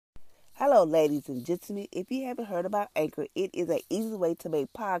Hello, ladies and gentlemen. If you haven't heard about Anchor, it is an easy way to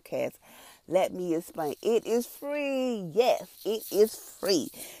make podcasts. Let me explain. It is free. Yes, it is free.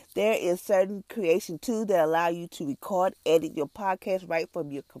 There is certain creation tools that allow you to record, edit your podcast right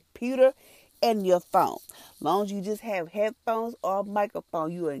from your computer and your phone. As long as you just have headphones or a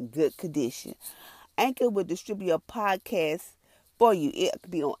microphone, you are in good condition. Anchor will distribute your podcast for you. It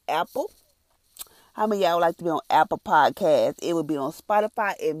could be on Apple. How many of y'all would like to be on Apple Podcasts? It would be on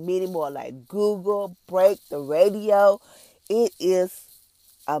Spotify and many more like Google, Break, the radio. It is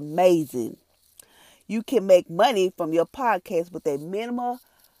amazing. You can make money from your podcast with a minimum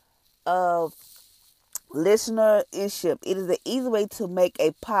of listenership. It is an easy way to make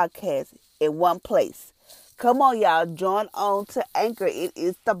a podcast in one place. Come on, y'all. Join on to Anchor. It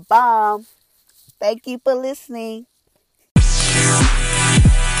is the bomb. Thank you for listening.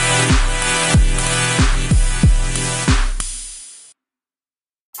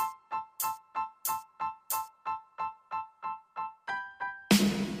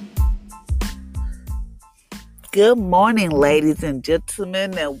 Good morning, ladies and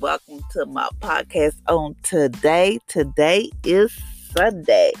gentlemen, and welcome to my podcast on today. Today is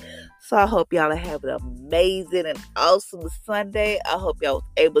Sunday. So I hope y'all are having an amazing and awesome Sunday. I hope y'all was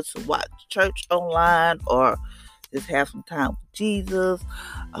able to watch church online or just have some time with Jesus.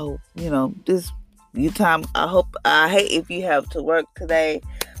 Oh, this you time. I hate if you have to work today,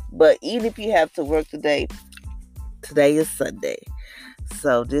 but even if you have to work today is Sunday.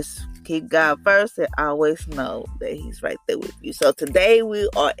 So just keep God first and always know that He's right there with you. So today we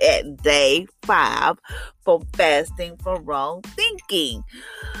are at day 5 from fasting from wrong thinking.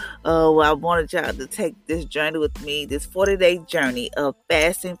 I wanted y'all to take this journey with me, this 40-day journey of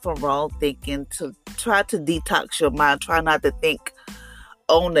fasting from wrong thinking, to try to detox your mind. Try not to think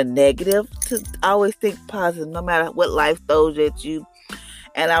on the negative, to always think positive no matter what life throws at you.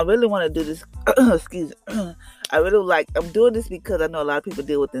 And I really want to do this, excuse me, I'm doing this because I know a lot of people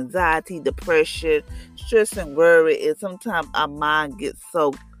deal with anxiety, depression, stress, and worry. And sometimes our mind gets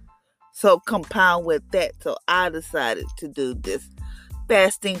so compound with that. So I decided to do this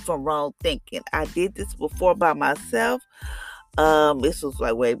fasting from wrong thinking. I did this before by myself. This was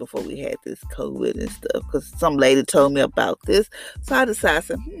like way before we had this COVID and stuff, because some lady told me about this. So I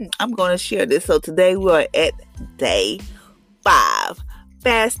decided, I'm going to share this. So today we are at day 5.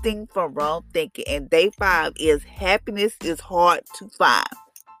 Fasting from wrong thinking. And day 5 is happiness is hard to find.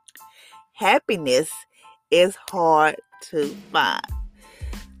 Happiness is hard to find.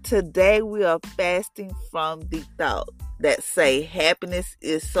 Today we are fasting from the thought that say happiness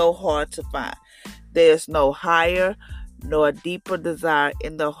is so hard to find. There's no higher nor deeper desire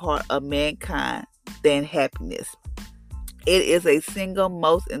in the heart of mankind than happiness. It is a single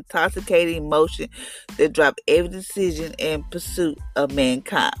most intoxicating emotion that drives every decision in pursuit of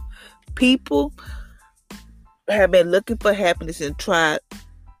mankind. People have been looking for happiness tried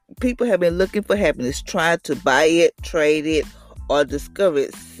to buy it, trade it, or discover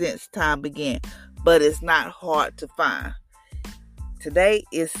it since time began. But it's not hard to find. Today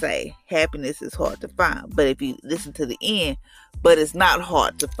is say happiness is hard to find. But if you listen to the end, but it's not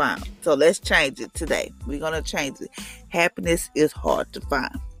hard to find. So let's change it today. We're going to change it. Happiness is hard to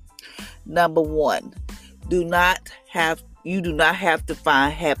find. Number 1, you do not have to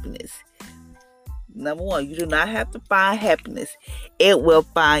find happiness. Number 1, you do not have to find happiness. It will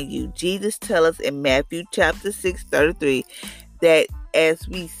find you. Jesus tells us in Matthew chapter 6:33 that as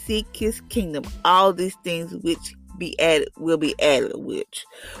we seek His kingdom, all these things which will be added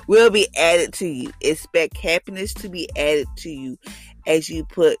to you. Expect happiness to be added to you as you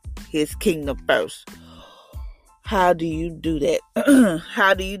put His kingdom first. How do you do that?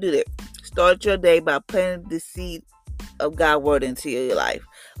 How do you do that? Start your day by planting the seed of God's word into your life.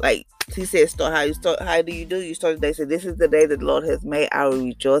 Like He said, how do you do? You start the day. Say, this is the day that the Lord has made. I will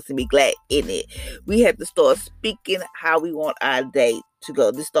rejoice and be glad in it. We have to start speaking how we want our day to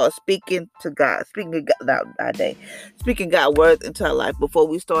go. Just start speaking to God, speaking God's words into our life before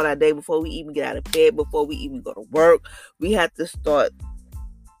we start our day, before we even get out of bed, before we even go to work. We have to start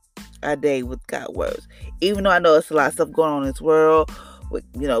our day with God's words. Even though I know it's a lot of stuff going on in this world,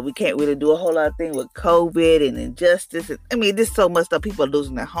 we can't really do a whole lot of things with COVID and injustice. There's so much stuff. People are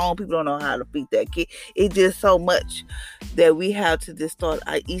losing their home. People don't know how to feed their kid. It's just so much that we have to just start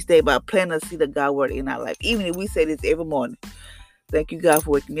each day by planting a seed of God's word in our life. Even if we say this every morning. Thank you, God,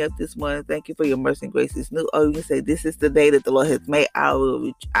 for waking me up this morning. Thank you for your mercy and grace. It's new. Or you can say, this is the day that the Lord has made.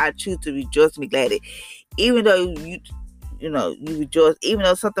 I choose to rejoice and be glad in it. Even though you rejoice, even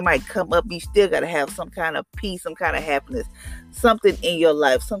though something might come up, you still got to have some kind of peace, some kind of happiness, something in your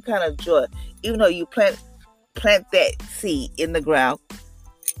life, some kind of joy. Even though you plant that seed in the ground,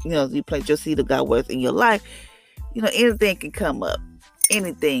 you plant your seed of God's words in your life, anything can come up.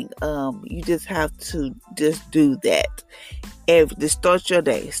 Anything. You just have to just do that. Just start your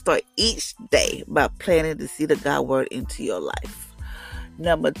day. Start each day by planting the seed of God's word into your life.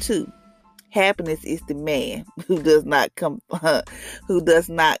 Number 2, happiness is the man who does not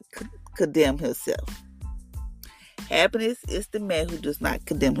condemn himself. Happiness is the man who does not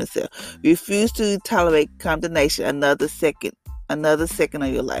condemn himself. Refuse to tolerate condemnation another second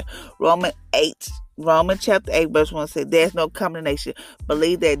of your life. Romans chapter 8 verse 1 says, there's no condemnation.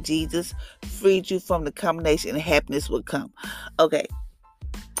 Believe that Jesus freed you from the condemnation and happiness will come. Okay,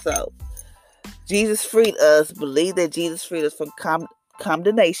 so Jesus freed us. Believe that Jesus freed us from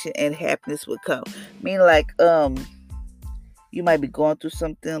condemnation and happiness will come. Meaning like you might be going through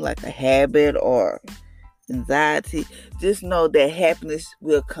something like a habit or anxiety. Just know that happiness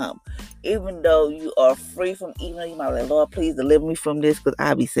will come. Even though you are free from evil, you might be like, Lord, please deliver me from this, because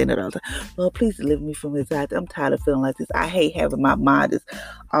I be saying it all the time. Lord, please deliver me from this. I'm tired of feeling like this. I hate having my mind just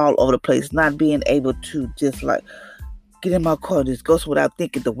all over the place, not being able to just like get in my car and just go without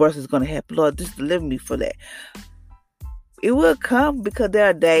thinking the worst is going to happen. Lord, just deliver me from that. It will come, because there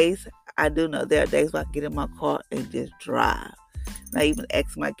are days, I do know there are days where I get in my car and just drive. And I even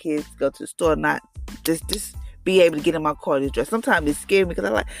ask my kids to go to the store, not just be able to get in my car and drive. Sometimes it scares me,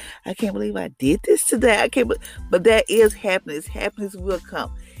 because I can't believe I did this today. But that is happiness. Happiness will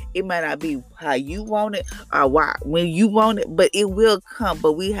come. It might not be how you want it or when you want it, but it will come.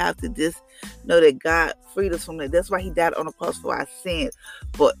 But we have to just know that God freed us from that. That's why He died on the cross for our sins.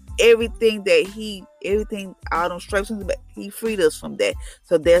 For everything all them stripes, but He freed us from that.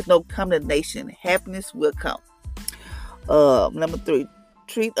 So there's no condemnation. Happiness will come. Number 3,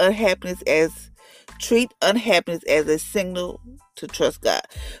 treat unhappiness as a signal to trust God.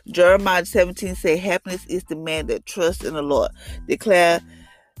 Jeremiah 17 say, happiness is the man that trusts in the Lord. Declare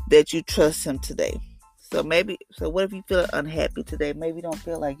that you trust Him today. So what if you feel unhappy today? Maybe you don't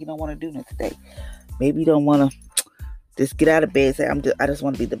feel like you don't want to do that today. Maybe you don't want to just get out of bed and say, I just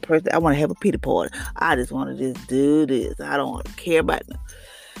want to be the person. I want to have a pity party. I just want to just do this. I don't want to care about it.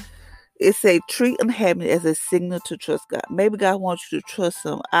 It say treat unhappiness as a signal to trust God. Maybe God wants you to trust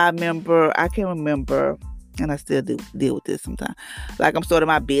Him. I can't remember, and I still do deal with this sometimes. Like I'm starting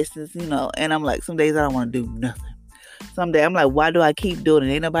my business, and I'm like, some days I don't want to do nothing. Some days I'm like, why do I keep doing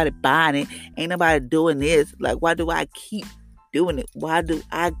it? Ain't nobody buying it. Ain't nobody doing this. Like, why do I keep doing it? Why do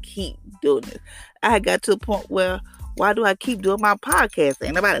I keep doing this? I got to a point where, why do I keep doing my podcast?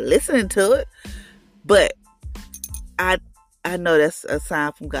 Ain't nobody listening to it. But I know that's a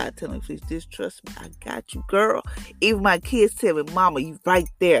sign from God telling me, please just trust me. I got you, girl. Even my kids tell me, Mama, you right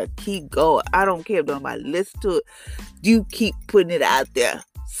there. Keep going. I don't care if nobody listen to it. You keep putting it out there.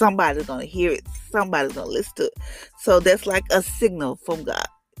 Somebody's going to hear it. Somebody's going to listen to it. So that's like a signal from God.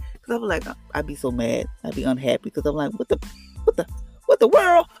 Because I'm like, I'd be so mad. I'd be unhappy, because I'm like, what the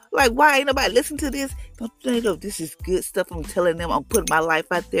world? Like, why ain't nobody listen to this? Don't you know this is good stuff I'm telling them? I'm putting my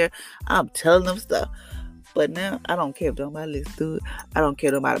life out there. I'm telling them stuff. But now, I don't care if nobody listens to it. I don't care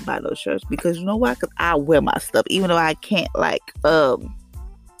if nobody buy those shirts. Because you know why? Because I wear my stuff. Even though I can't, I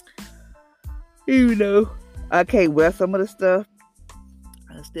can't wear some of the stuff,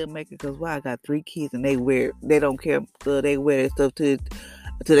 I still make it. Because why? I got 3 kids and they don't care. They wear their stuff till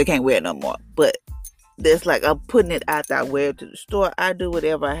they can't wear it no more. But that's like, I'm putting it out there. I wear it to the store. I do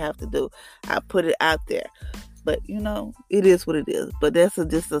whatever I have to do. I put it out there. But, it is what it is. But that's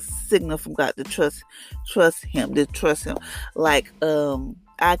just a signal from God to trust Him. To trust Him. Like, one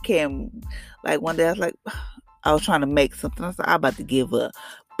day I was trying to make something. I was like, I'm about to give up.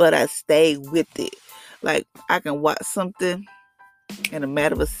 But I stayed with it. Like, I can watch something in a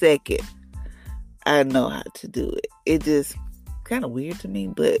matter of a second. I know how to do it. It just kind of weird to me,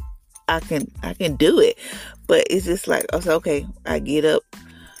 but I can do it. But it's just like, I say, okay, I get up.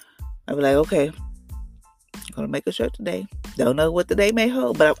 I be like, okay, I'm going to make a shirt today. Don't know what the day may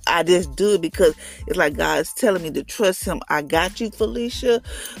hold, but I just do it because it's like God's telling me to trust Him. I got you, Felicia.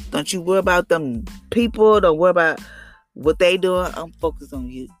 Don't you worry about them people. Don't worry about what they doing. I'm focused on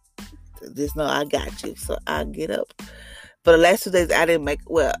you. Just know I got you. So I get up. For the last 2 days, I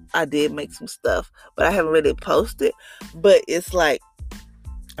did make some stuff, but I haven't really posted. But it's like,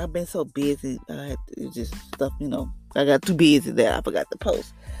 I've been so busy. I got too busy that I forgot to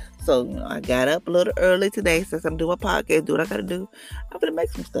post. So, I got up a little early today since I'm doing my podcast, do what I got to do. I'm going to make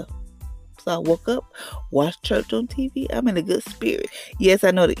some stuff. So I woke up, watched church on TV. I'm in a good spirit. Yes,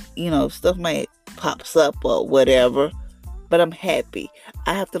 I know that, stuff might pops up or whatever, but I'm happy.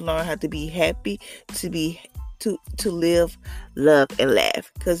 I have to learn how to be happy, to to live, love, and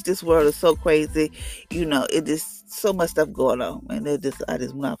laugh. Because this world is so crazy. It is so much stuff going on. And I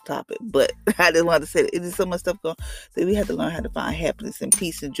just went off topic. But I just wanted to say it is so much stuff going on that we have to learn how to find happiness and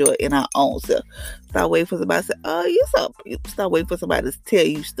peace and joy in our own self. Stop waiting for somebody to say, oh, you're so pretty. Stop waiting for somebody to tell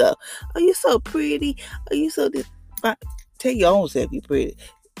you stuff. Oh, you're so pretty. Oh, you're so this. Tell your own self you're pretty.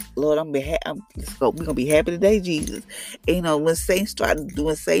 Lord, we're gonna be happy today, Jesus. And, when Satan started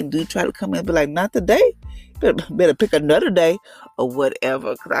doing Satan try to come in and be like, not today. Better pick another day or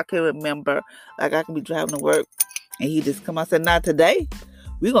whatever. Because I can remember, like, I can be driving to work and he just come out and say, not today.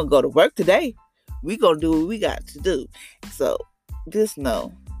 We're gonna go to work today. We're gonna do what we got to do. So just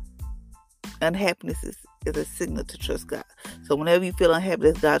know, unhappiness is a signal to trust God. So whenever you feel unhappy,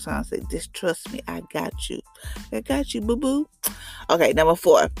 that's God trying to say, just trust me. I got you. I got you, boo-boo. Okay, number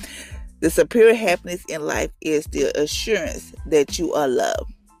 4. The superior happiness in life is the assurance that you are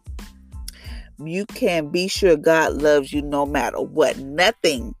loved. You can be sure God loves you no matter what.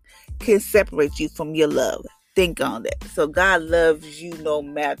 Nothing can separate you from your love. Think on that. So God loves you no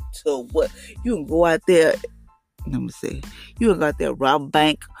matter what. You can go out there, let me see. You can go out there, rob a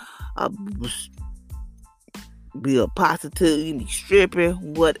bank, be a prostitute, you be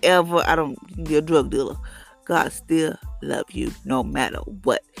stripping, whatever. You can be a drug dealer. God still love you no matter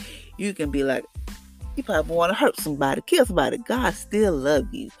what. You can be like, you probably want to hurt somebody, kill somebody. God still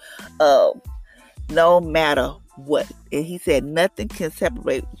love you. No matter what. And he said nothing can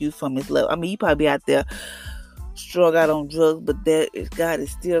separate you from his love. I mean, you probably be out there strung out on drugs, but God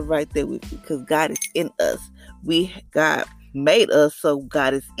is still right there with you because God is in us. God made us, so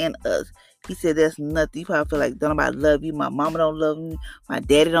God is in us. He said there's nothing. You probably feel like, don't nobody love you. My mama don't love me. My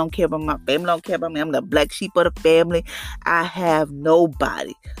daddy don't care about me. My family don't care about me. I'm the black sheep of the family. I have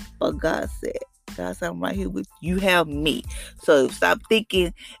nobody. But God said, I'm right here with you. You have me. So stop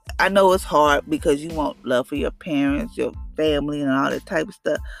thinking. I know it's hard because you want love for your parents, your family, and all that type of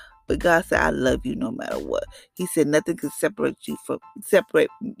stuff. But God said, I love you no matter what. He said nothing can separate you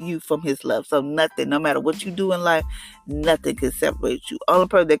from his love. So nothing, no matter what you do in life, nothing can separate you. Only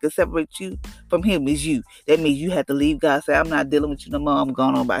person that can separate you from him is you. That means you have to leave God. Say, I'm not dealing with you no more. I'm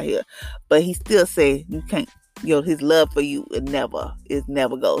going on by here. But he still say you can't. His love for you it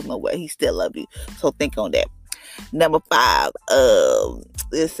never goes nowhere. He still loves you. So think on that. Number 5,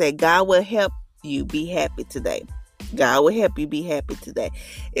 it say God will help you be happy today. God will help you be happy today.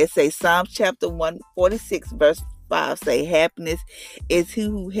 It say Psalms chapter 146 verse 5 say happiness is he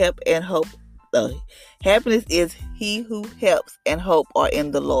who help and hope. Happiness is he who helps and hope are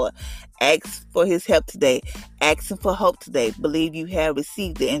in the Lord. Ask for his help today. Ask him for hope today. Believe you have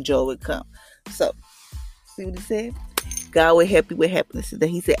received it and joy will come. So, see what he said? God will help you with happiness today.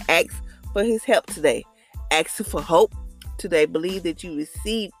 He said, ask for his help today. Ask him for hope today. Believe that you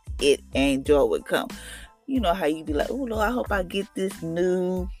receive it and joy will come. You know how you be like, oh, Lord, I hope I get this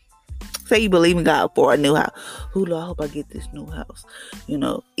new. Say you believe in God for a new house. Oh, Lord, I hope I get this new house.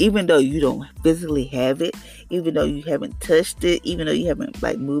 Even though you don't physically have it, even though you haven't touched it, even though you haven't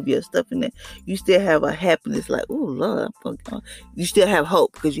moved your stuff in there, you still have a happiness like, oh, Lord, you still have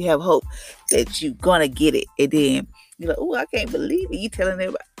hope because you have hope that you're going to get it. And then you're like, oh, I can't believe it. You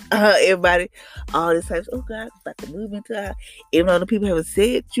telling everybody all this type. Oh, God, I'm about to move into a house. Even though the people haven't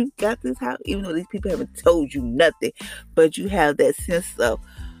said you got this house, even though these people haven't told you nothing, but you have that sense of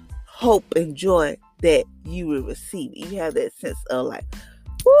hope and joy that you will receive. You have that sense of like,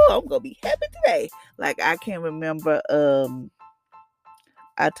 oh, I'm going to be happy today. Like, I can remember,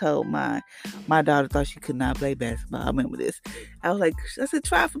 I told my daughter thought she could not play basketball. I remember this. I said,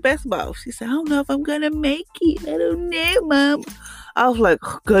 try for basketball. She said, I don't know if I'm going to make it. I don't know, Mom. I was like,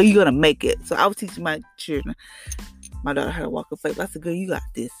 girl, you're going to make it. So I was teaching my children. My daughter had to walk her face. I said, girl, you got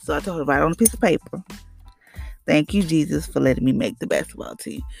this. So I told her to write on a piece of paper. Thank you, Jesus, for letting me make the basketball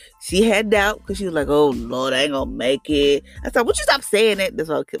team. She had doubt because she was like, oh, Lord, I ain't going to make it. I said, would you stop saying that? That's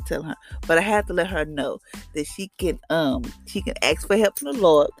what I kept telling her. But I had to let her know that she can ask for help from the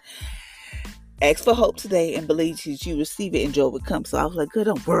Lord, ask for hope today, and believe you receive it and joy will come. So I was like, good,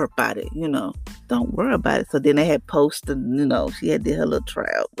 don't worry about it, Don't worry about it. So then they had posted, she had did her little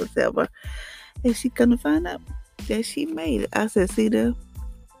tryout, whatever. And she couldn't find out that she made it. I said, see there?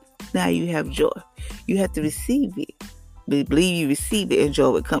 Now you have joy. You have to receive it. Believe you receive it and joy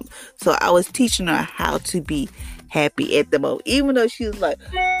will come. So I was teaching her how to be happy at the moment. Even though she was like,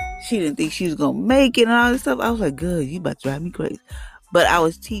 she didn't think she was going to make it and all this stuff. I was like, good, you about to drive me crazy. But I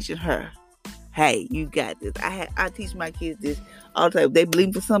was teaching her, hey, you got this. I teach my kids this all the time. If they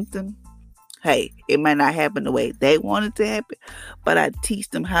believe for something, hey, it might not happen the way they want it to happen. But I teach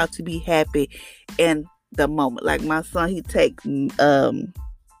them how to be happy in the moment. Like my son, he take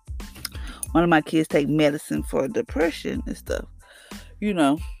One of my kids take medicine for depression and stuff, you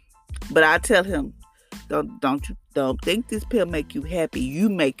know. But I tell him, don't think this pill make you happy. You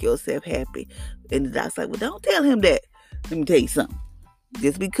make yourself happy. And the doctor's like, well, don't tell him that. Let me tell you something.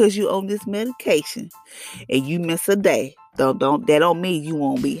 Just because you own this medication and you miss a day, that don't mean you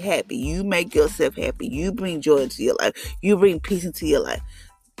won't be happy. You make yourself happy. You bring joy into your life. You bring peace into your life.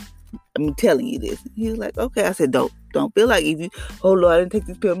 I'm telling you this. He was like, okay. I said, don't feel like if you, oh Lord, I didn't take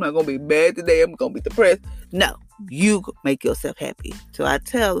this pill, I'm not gonna be mad today. I'm gonna be depressed. No, you make yourself happy. So I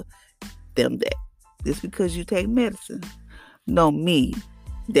tell them that just because you take medicine don't mean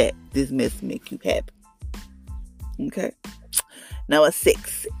that this medicine make you happy. Okay. Number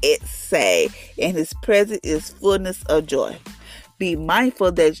 6, it say, in his presence is fullness of joy. Be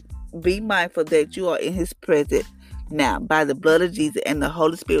mindful that you are in his presence now by the blood of Jesus, and the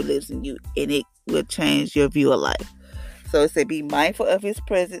Holy Spirit lives in you, and it will change your view of life. So it said, be mindful of his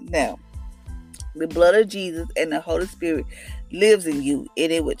presence now. The blood of Jesus and the Holy Spirit lives in you,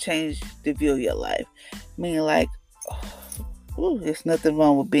 and it would change the view of your life. Meaning like, there's nothing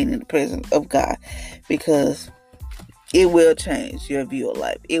wrong with being in the presence of God, because it will change your view of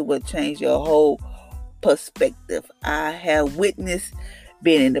life. It will change your whole perspective. I have witnessed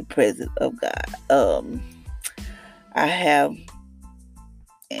being in the presence of God. I have,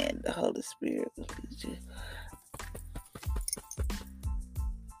 and the Holy Spirit,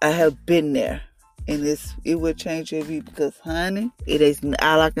 I have been there, and it will change your view, because, honey, it is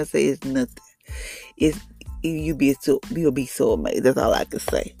all I can say is nothing. You'll be so amazed. That's all I can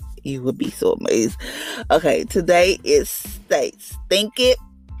say. You will be so amazed. Okay, today it states, think it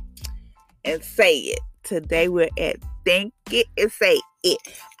and say it. Today we're at think it and say it.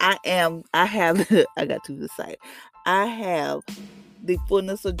 I got to decide. I have the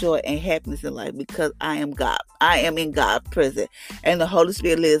fullness of joy and happiness in life because I am God. I am in God present, and the Holy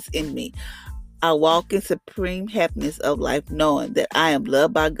Spirit lives in me. I walk in supreme happiness of life, knowing that I am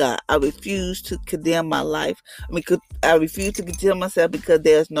loved by God. I refuse to condemn my life. I refuse to condemn myself, because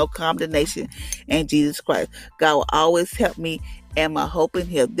there is no condemnation in Jesus Christ. God will always help me, and my hope in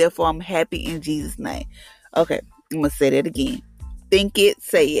Him. Therefore, I'm happy in Jesus' name. Okay, I'm going to say that again. Think it,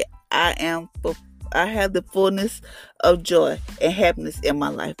 say it. I have the fullness of joy and happiness in my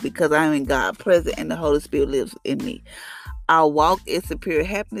life because I am in God present, and the Holy Spirit lives in me. I walk in superior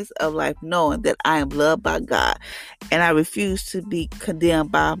happiness of life, knowing that I am loved by God, and I refuse to be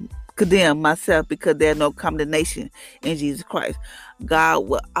condemned myself, because there's no condemnation in Jesus Christ. God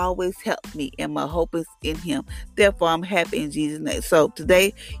will always help me, and my hope is in Him. Therefore, I'm happy in Jesus' name. So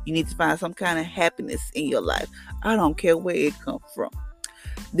today, you need to find some kind of happiness in your life. I don't care where it comes from.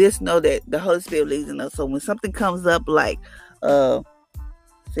 Just know that the Holy Spirit lives in us. So when something comes up, like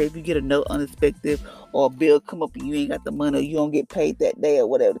say if you get a note unexpected, or a bill come up and you ain't got the money, or you don't get paid that day, or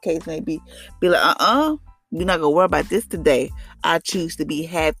whatever the case may be like, we're not gonna worry about this today. I choose to be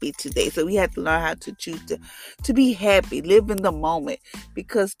happy today. So we have to learn how to choose to be happy, live in the moment,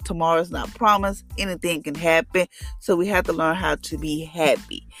 because tomorrow's not promised. Anything can happen. So we have to learn how to be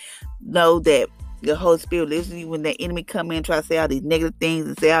happy. Know that the Holy Spirit lives in you. When the enemy come in and try to say all these negative things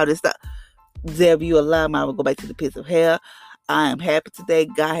and say all this stuff, if you allow him, I will go back to the pits of hell. I am happy today.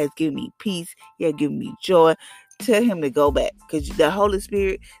 God has given me peace. He has given me joy. Tell him to go back, because the Holy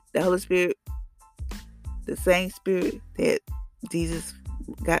Spirit, the same Spirit that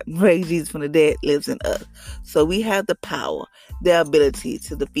raised Jesus from the dead, lives in us. So we have the power, the ability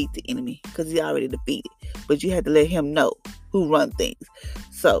to defeat the enemy, because he already defeated. But you have to let him know who run things.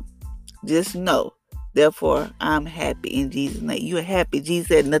 So just know, therefore, I'm happy in Jesus' name. You are happy. Jesus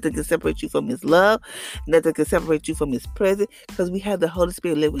said nothing can separate you from His love. Nothing can separate you from His presence, because we have the Holy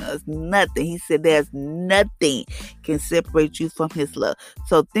Spirit living in us. Nothing. He said there's nothing can separate you from His love.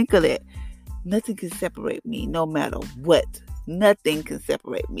 So think of that. Nothing can separate me, no matter what. Nothing can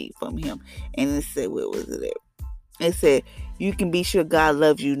separate me from Him. And it said, where was it at? It said, you can be sure God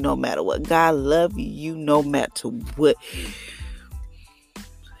loves you no matter what. God loves you no matter what.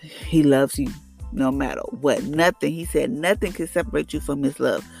 He loves you no matter what. Nothing. He said nothing can separate you from His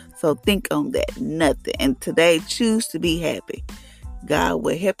love. So think on that. Nothing. And today, choose to be happy. God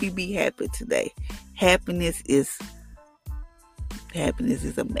will help you be happy today. Happiness is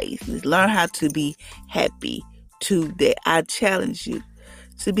amazing. Learn how to be happy today. I challenge you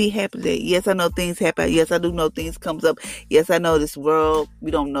to be happy today. Yes, I know things happen. Yes, I do know things comes up. Yes, I know this world,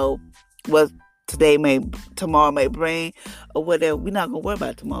 we don't know what tomorrow may bring, or whatever. We're not going to worry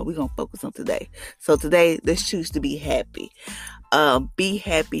about tomorrow. We're going to focus on today. So today, let's choose to be happy. Be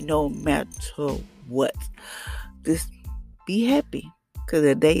happy no matter what. Just be happy, because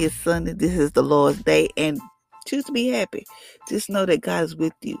the day is Sunday. This is the Lord's day, and Choose to be happy. Just know that God is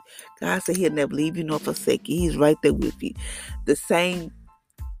with you. God said he'll never leave you nor forsake you. He's right there with you. The same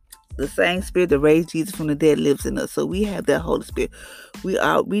spirit that raised Jesus from the dead lives in us. So we have that Holy Spirit. We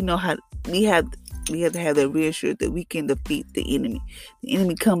have to have that reassurance that we can defeat the enemy. The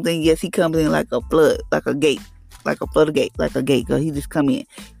enemy comes in, yes, he comes in like a flood, like a gate, like a flood gate, like a gate. Cause he just come in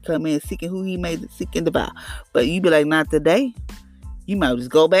seeking who he may seek and devour. But you be like, not today. You might just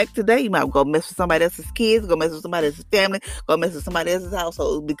go back today. You might go mess with somebody else's kids, go mess with somebody else's family, go mess with somebody else's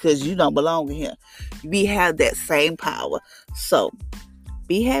household because you don't belong in here. We have that same power. So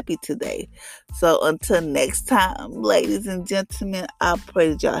be happy today. So until next time, ladies and gentlemen, I pray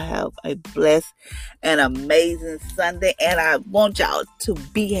that y'all have a blessed and amazing Sunday. And I want y'all to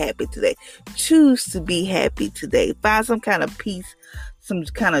be happy today. Choose to be happy today. Find some kind of peace, some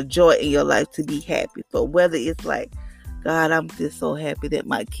kind of joy in your life to be happy for. Whether it's like, God, I'm just so happy that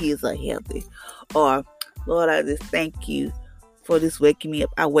my kids are healthy. Or, Lord, I just thank you for this waking me up.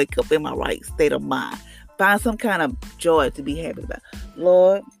 I wake up in my right state of mind. Find some kind of joy to be happy about.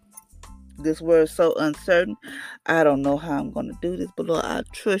 Lord, this world is so uncertain. I don't know how I'm going to do this, but Lord, I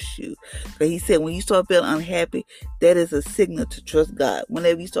trust you. Because he said when you start feeling unhappy, that is a signal to trust God.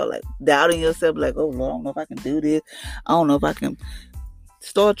 Whenever you start like doubting yourself, like, oh Lord, I don't know if I can do this. I don't know if I can.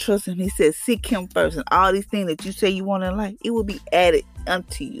 Start trusting him. He said, seek him first. And all these things that you say you want in life, it will be added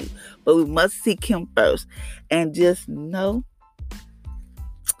unto you. But we must seek him first. And just know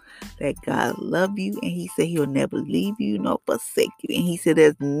that God loves you. And he said he'll never leave you nor forsake you. And he said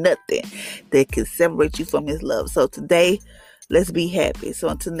there's nothing that can separate you from his love. So today, let's be happy. So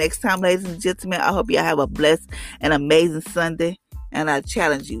until next time, ladies and gentlemen, I hope y'all have a blessed and amazing Sunday. And I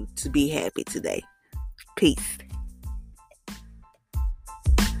challenge you to be happy today. Peace.